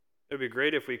It'd be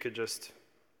great if we could just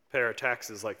pay our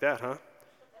taxes like that, huh?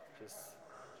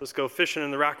 Just go fishing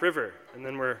in the Rock River, and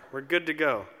then we're good to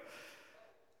go.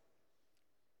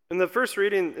 In the first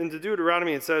reading into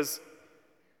Deuteronomy, it says,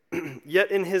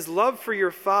 "Yet in his love for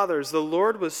your fathers, the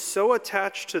Lord was so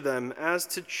attached to them as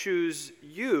to choose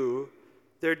you,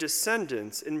 their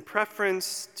descendants, in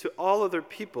preference to all other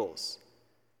peoples."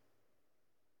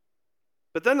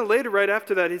 But then later, right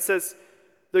after that, he says,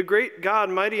 "The great God,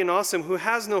 mighty and awesome, who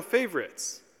has no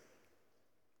favorites."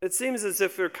 It seems as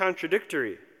if they're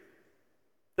contradictory.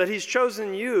 That he's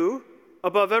chosen you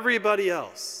above everybody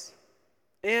else,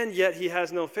 and yet he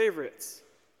has no favorites.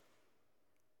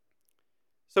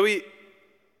 So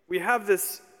we have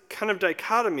this kind of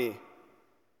dichotomy,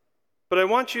 but I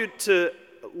want you to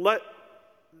let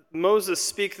Moses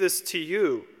speak this to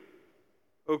you,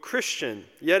 O Christian.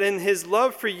 "Yet in his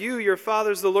love for you, your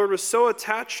fathers, the Lord was so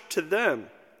attached to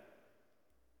them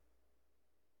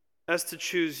as to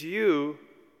choose you,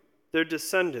 their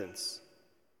descendants,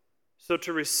 so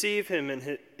to receive him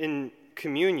in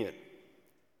communion.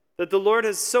 That the Lord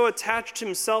has so attached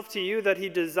himself to you that he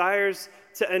desires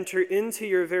to enter into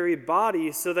your very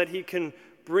body so that he can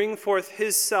bring forth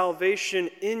his salvation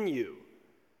in you.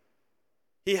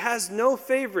 He has no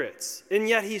favorites, and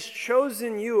yet he's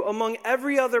chosen you among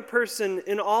every other person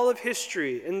in all of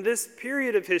history, in this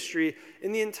period of history,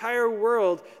 in the entire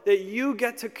world, that you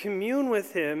get to commune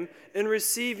with him in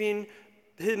receiving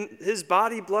his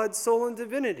body, blood, soul, and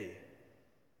divinity.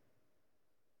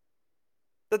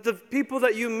 That the people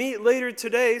that you meet later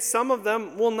today, some of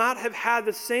them will not have had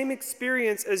the same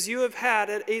experience as you have had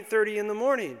at 8:30 in the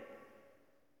morning.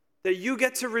 That you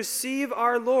get to receive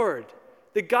our Lord.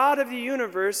 The God of the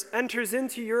universe enters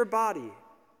into your body.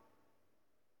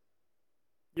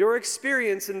 Your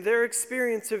experience and their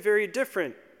experience are very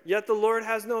different, yet the Lord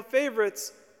has no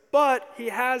favorites, but he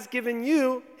has given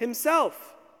you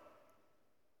himself.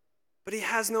 But he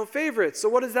has no favorites. So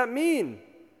what does that mean?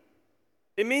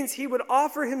 It means he would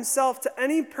offer himself to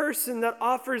any person that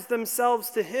offers themselves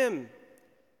to him.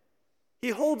 He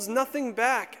holds nothing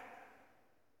back.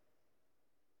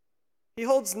 He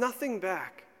holds nothing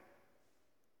back.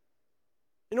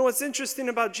 You know what's interesting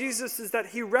about Jesus is that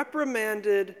he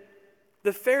reprimanded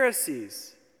the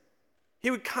Pharisees. He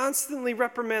would constantly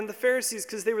reprimand the Pharisees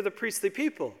because they were the priestly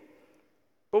people.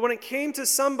 But when it came to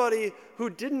somebody who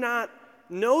did not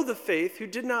know the faith, who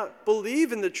did not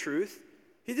believe in the truth,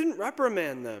 he didn't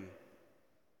reprimand them.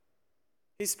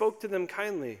 He spoke to them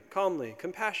kindly, calmly,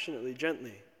 compassionately,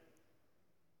 gently.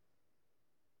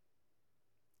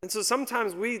 And so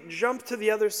sometimes we jump to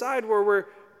the other side where we're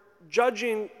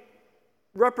judging,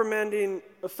 reprimanding,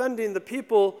 offending the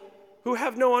people who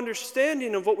have no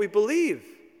understanding of what we believe.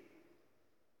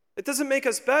 It doesn't make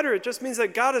us better. It just means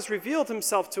that God has revealed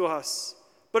himself to us.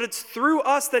 But it's through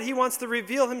us that he wants to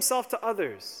reveal himself to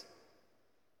others.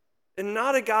 And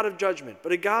not a God of judgment,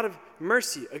 but a God of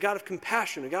mercy, a God of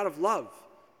compassion, a God of love.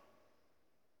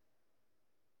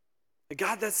 A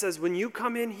God that says, when you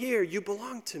come in here, you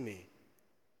belong to me.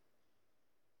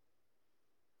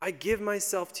 I give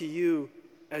myself to you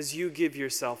as you give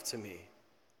yourself to me.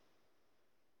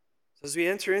 So as we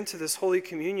enter into this Holy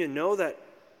Communion, know that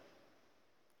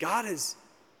God has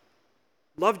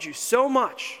loved you so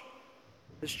much,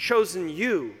 has chosen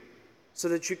you so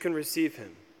that you can receive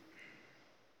him.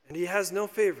 And he has no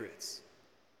favorites.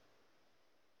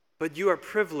 But you are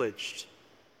privileged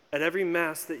at every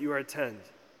Mass that you attend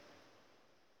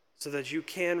so that you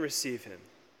can receive him.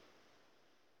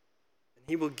 And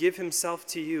he will give himself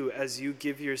to you as you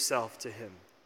give yourself to him.